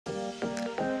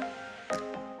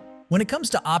When it comes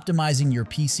to optimizing your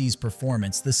PC's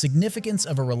performance, the significance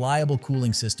of a reliable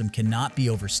cooling system cannot be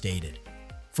overstated.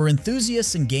 For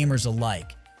enthusiasts and gamers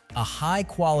alike, a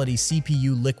high-quality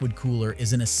CPU liquid cooler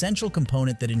is an essential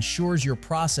component that ensures your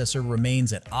processor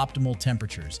remains at optimal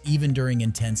temperatures, even during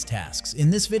intense tasks. In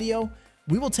this video,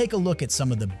 we will take a look at some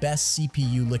of the best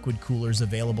CPU liquid coolers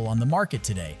available on the market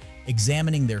today,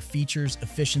 examining their features,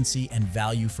 efficiency, and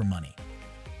value for money.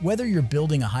 Whether you're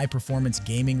building a high-performance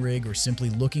gaming rig or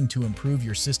simply looking to improve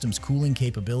your system's cooling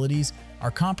capabilities, our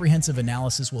comprehensive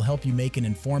analysis will help you make an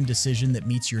informed decision that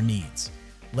meets your needs.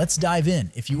 Let's dive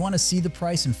in. If you want to see the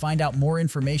price and find out more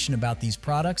information about these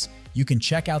products, you can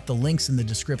check out the links in the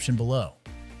description below.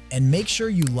 And make sure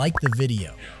you like the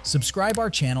video, subscribe our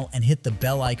channel, and hit the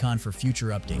bell icon for future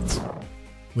updates.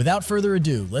 Without further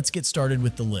ado, let's get started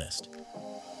with the list.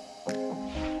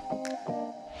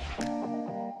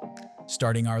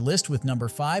 Starting our list with number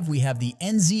 5, we have the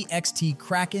NZXT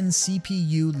Kraken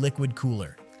CPU Liquid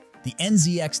Cooler. The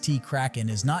NZXT Kraken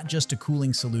is not just a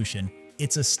cooling solution,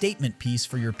 it's a statement piece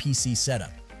for your PC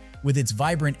setup. With its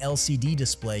vibrant LCD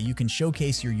display, you can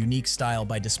showcase your unique style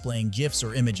by displaying GIFs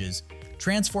or images,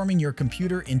 transforming your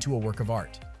computer into a work of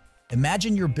art.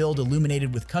 Imagine your build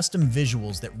illuminated with custom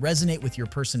visuals that resonate with your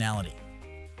personality,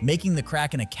 making the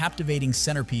Kraken a captivating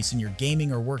centerpiece in your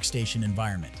gaming or workstation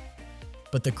environment.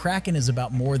 But the Kraken is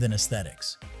about more than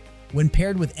aesthetics. When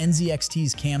paired with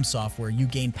NZXT's CAM software, you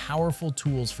gain powerful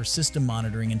tools for system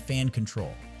monitoring and fan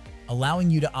control, allowing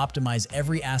you to optimize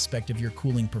every aspect of your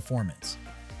cooling performance.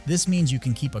 This means you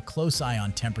can keep a close eye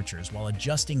on temperatures while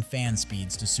adjusting fan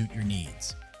speeds to suit your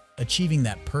needs, achieving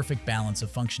that perfect balance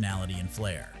of functionality and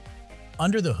flair.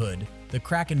 Under the hood, the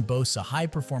Kraken boasts a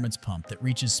high-performance pump that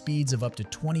reaches speeds of up to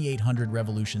 2,800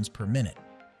 revolutions per minute,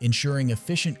 ensuring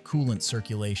efficient coolant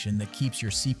circulation that keeps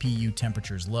your CPU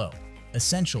temperatures low,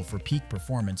 essential for peak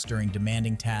performance during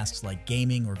demanding tasks like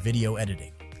gaming or video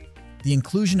editing. The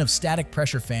inclusion of static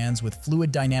pressure fans with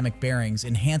fluid dynamic bearings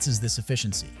enhances this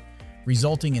efficiency,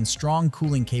 resulting in strong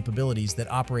cooling capabilities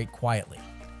that operate quietly.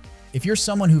 If you're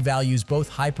someone who values both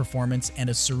high performance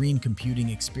and a serene computing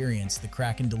experience, the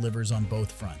Kraken delivers on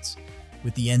both fronts.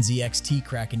 With the NZXT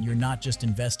Kraken, you're not just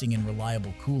investing in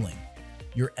reliable cooling,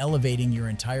 you're elevating your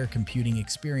entire computing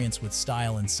experience with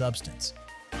style and substance.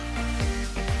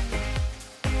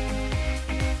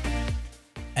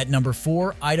 At number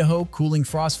 4, ID-COOLING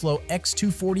FROSTFLOW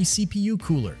X240 CPU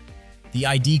Cooler. The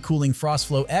ID-COOLING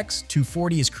FROSTFLOW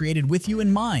X240 is created with you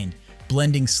in mind,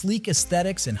 blending sleek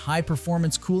aesthetics and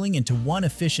high-performance cooling into one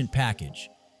efficient package.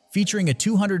 Featuring a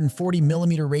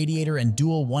 240mm radiator and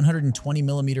dual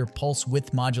 120mm pulse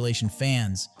width modulation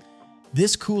fans,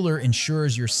 this cooler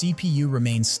ensures your CPU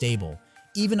remains stable,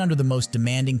 even under the most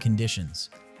demanding conditions.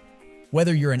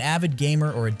 Whether you're an avid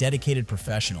gamer or a dedicated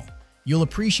professional, you'll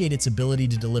appreciate its ability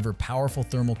to deliver powerful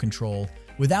thermal control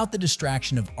without the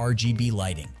distraction of RGB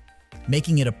lighting,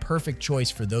 making it a perfect choice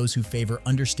for those who favor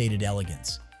understated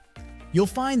elegance. You'll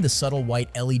find the subtle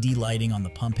white LED lighting on the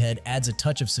pump head adds a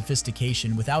touch of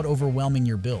sophistication without overwhelming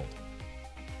your build.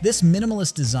 This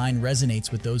minimalist design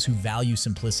resonates with those who value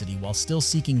simplicity while still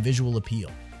seeking visual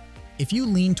appeal. If you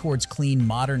lean towards clean,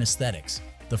 modern aesthetics,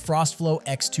 the FrostFlow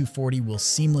X240 will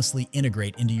seamlessly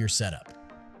integrate into your setup.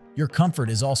 Your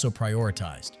comfort is also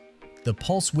prioritized. The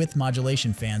pulse width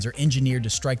modulation fans are engineered to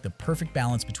strike the perfect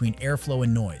balance between airflow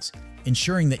and noise,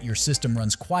 ensuring that your system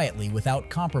runs quietly without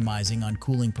compromising on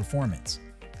cooling performance.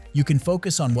 You can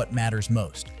focus on what matters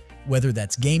most, whether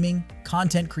that's gaming,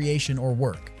 content creation, or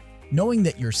work, knowing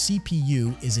that your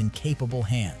CPU is in capable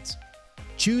hands.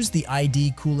 Choose the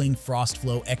ID-COOLING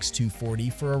FROSTFLOW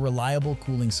X240 for a reliable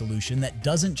cooling solution that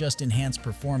doesn't just enhance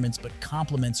performance but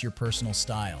complements your personal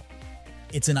style.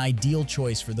 It's an ideal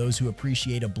choice for those who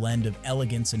appreciate a blend of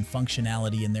elegance and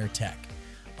functionality in their tech,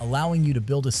 allowing you to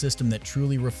build a system that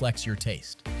truly reflects your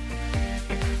taste.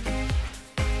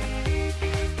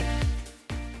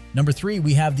 Number 3,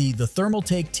 we have the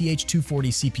Thermaltake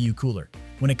TH240 CPU Cooler.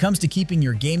 When it comes to keeping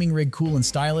your gaming rig cool and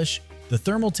stylish, the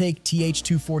Thermaltake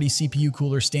TH240 CPU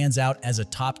Cooler stands out as a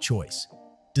top choice.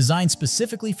 Designed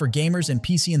specifically for gamers and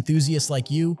PC enthusiasts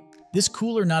like you, this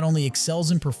cooler not only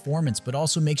excels in performance but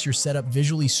also makes your setup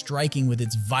visually striking with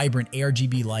its vibrant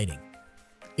RGB lighting.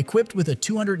 Equipped with a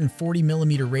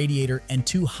 240mm radiator and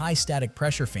 2 high static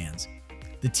pressure fans,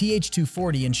 the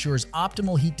TH240 ensures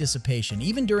optimal heat dissipation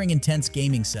even during intense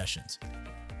gaming sessions.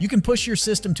 You can push your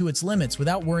system to its limits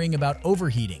without worrying about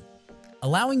overheating,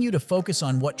 allowing you to focus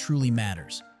on what truly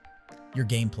matters: your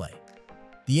gameplay.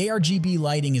 The ARGB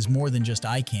lighting is more than just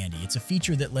eye candy, it's a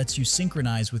feature that lets you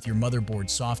synchronize with your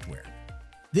motherboard's software.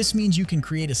 This means you can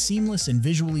create a seamless and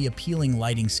visually appealing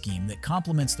lighting scheme that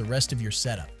complements the rest of your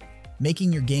setup,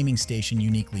 making your gaming station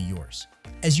uniquely yours.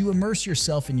 As you immerse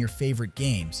yourself in your favorite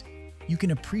games, you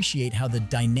can appreciate how the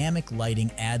dynamic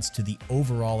lighting adds to the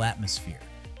overall atmosphere.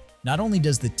 Not only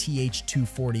does the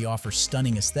TH240 offer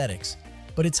stunning aesthetics,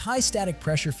 but its high static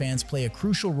pressure fans play a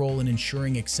crucial role in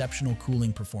ensuring exceptional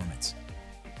cooling performance.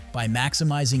 By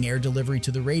maximizing air delivery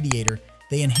to the radiator,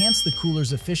 they enhance the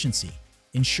cooler's efficiency,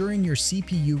 ensuring your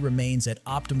CPU remains at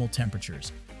optimal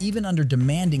temperatures, even under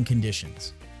demanding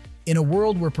conditions. In a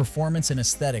world where performance and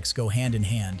aesthetics go hand in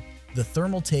hand, the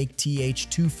Thermaltake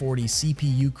TH240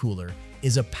 CPU Cooler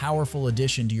is a powerful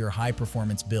addition to your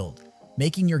high-performance build,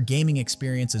 making your gaming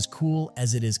experience as cool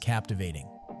as it is captivating.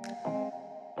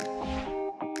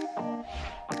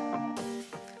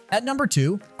 At number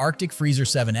 2, Arctic Freezer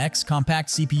 7X Compact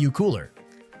CPU Cooler.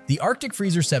 The Arctic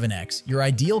Freezer 7X, your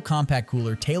ideal compact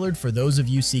cooler tailored for those of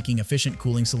you seeking efficient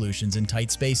cooling solutions in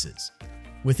tight spaces.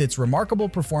 With its remarkable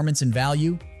performance and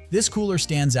value, this cooler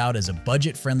stands out as a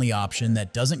budget-friendly option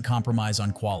that doesn't compromise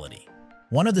on quality.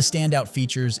 One of the standout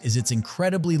features is its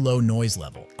incredibly low noise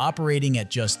level, operating at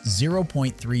just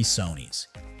 0.3 Sonies.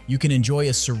 You can enjoy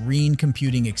a serene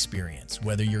computing experience,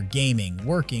 whether you're gaming,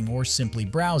 working, or simply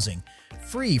browsing,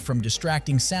 free from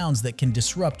distracting sounds that can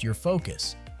disrupt your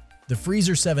focus. The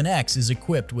Freezer 7X is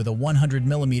equipped with a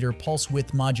 100mm pulse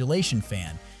width modulation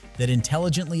fan that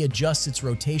intelligently adjusts its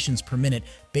rotations per minute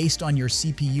based on your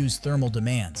CPU's thermal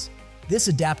demands. This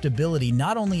adaptability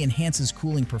not only enhances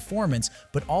cooling performance,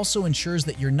 but also ensures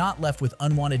that you're not left with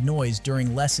unwanted noise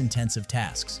during less intensive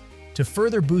tasks. To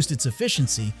further boost its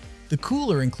efficiency, the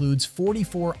cooler includes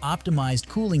 44 optimized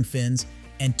cooling fins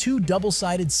and 2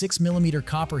 double-sided 6mm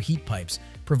copper heat pipes,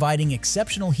 providing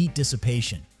exceptional heat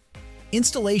dissipation.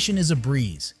 Installation is a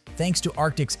breeze, thanks to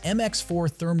Arctic's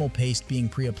MX4 thermal paste being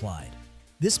pre-applied.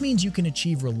 This means you can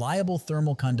achieve reliable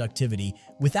thermal conductivity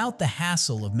without the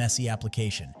hassle of messy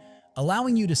application,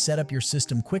 allowing you to set up your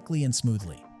system quickly and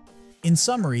smoothly. In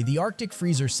summary, the Arctic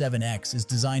Freezer 7X is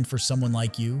designed for someone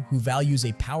like you who values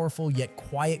a powerful yet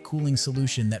quiet cooling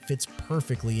solution that fits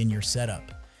perfectly in your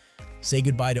setup. Say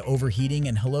goodbye to overheating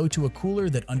and hello to a cooler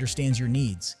that understands your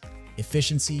needs.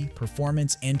 Efficiency,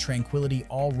 performance, and tranquility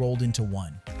all rolled into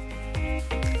one.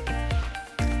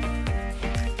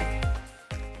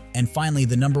 And finally,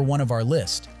 the number 1 of our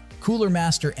list,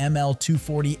 CoolerMaster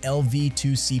ML240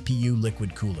 LV2 CPU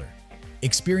Liquid Cooler.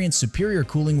 Experience superior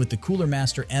cooling with the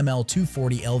CoolerMaster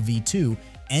ML240 LV2,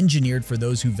 engineered for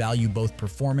those who value both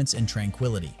performance and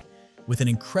tranquility. With an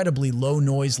incredibly low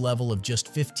noise level of just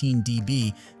 15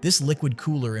 dB, this liquid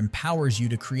cooler empowers you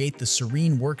to create the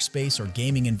serene workspace or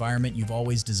gaming environment you've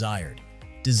always desired.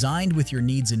 Designed with your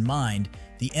needs in mind,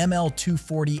 the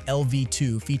ML240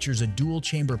 LV2 features a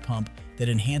dual-chamber pump that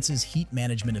enhances heat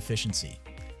management efficiency.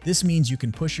 This means you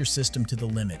can push your system to the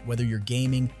limit, whether you're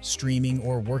gaming, streaming,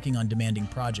 or working on demanding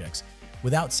projects,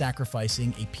 without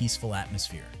sacrificing a peaceful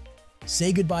atmosphere.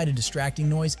 Say goodbye to distracting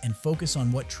noise and focus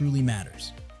on what truly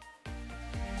matters.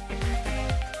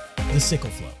 The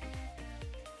SickleFlow.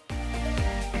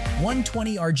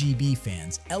 120 RGB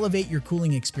fans elevate your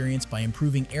cooling experience by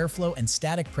improving airflow and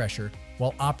static pressure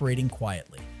while operating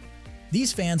quietly.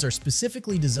 These fans are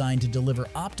specifically designed to deliver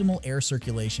optimal air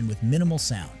circulation with minimal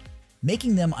sound,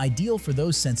 making them ideal for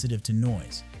those sensitive to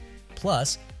noise.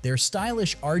 Plus, their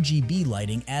stylish RGB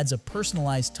lighting adds a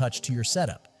personalized touch to your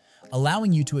setup,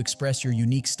 allowing you to express your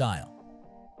unique style.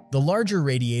 The larger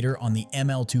radiator on the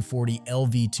ML240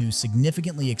 LV2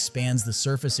 significantly expands the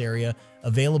surface area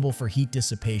available for heat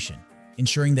dissipation,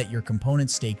 ensuring that your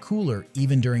components stay cooler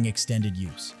even during extended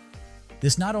use.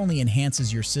 This not only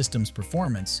enhances your system's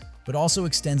performance, but also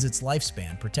extends its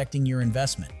lifespan, protecting your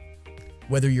investment.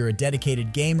 Whether you're a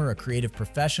dedicated gamer, a creative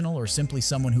professional, or simply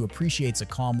someone who appreciates a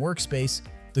calm workspace,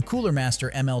 the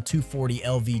CoolerMaster ML240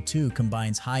 LV2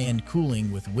 combines high-end cooling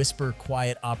with whisper,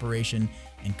 quiet operation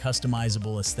and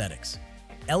customizable aesthetics.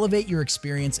 Elevate your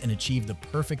experience and achieve the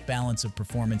perfect balance of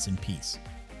performance and peace.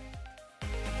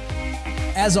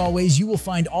 As always, you will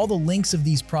find all the links of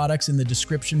these products in the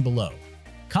description below.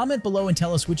 Comment below and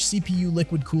tell us which CPU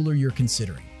liquid cooler you're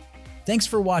considering. Thanks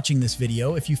for watching this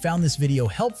video. If you found this video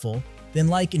helpful, then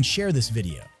like and share this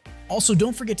video. Also,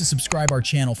 don't forget to subscribe our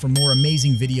channel for more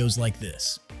amazing videos like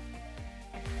this.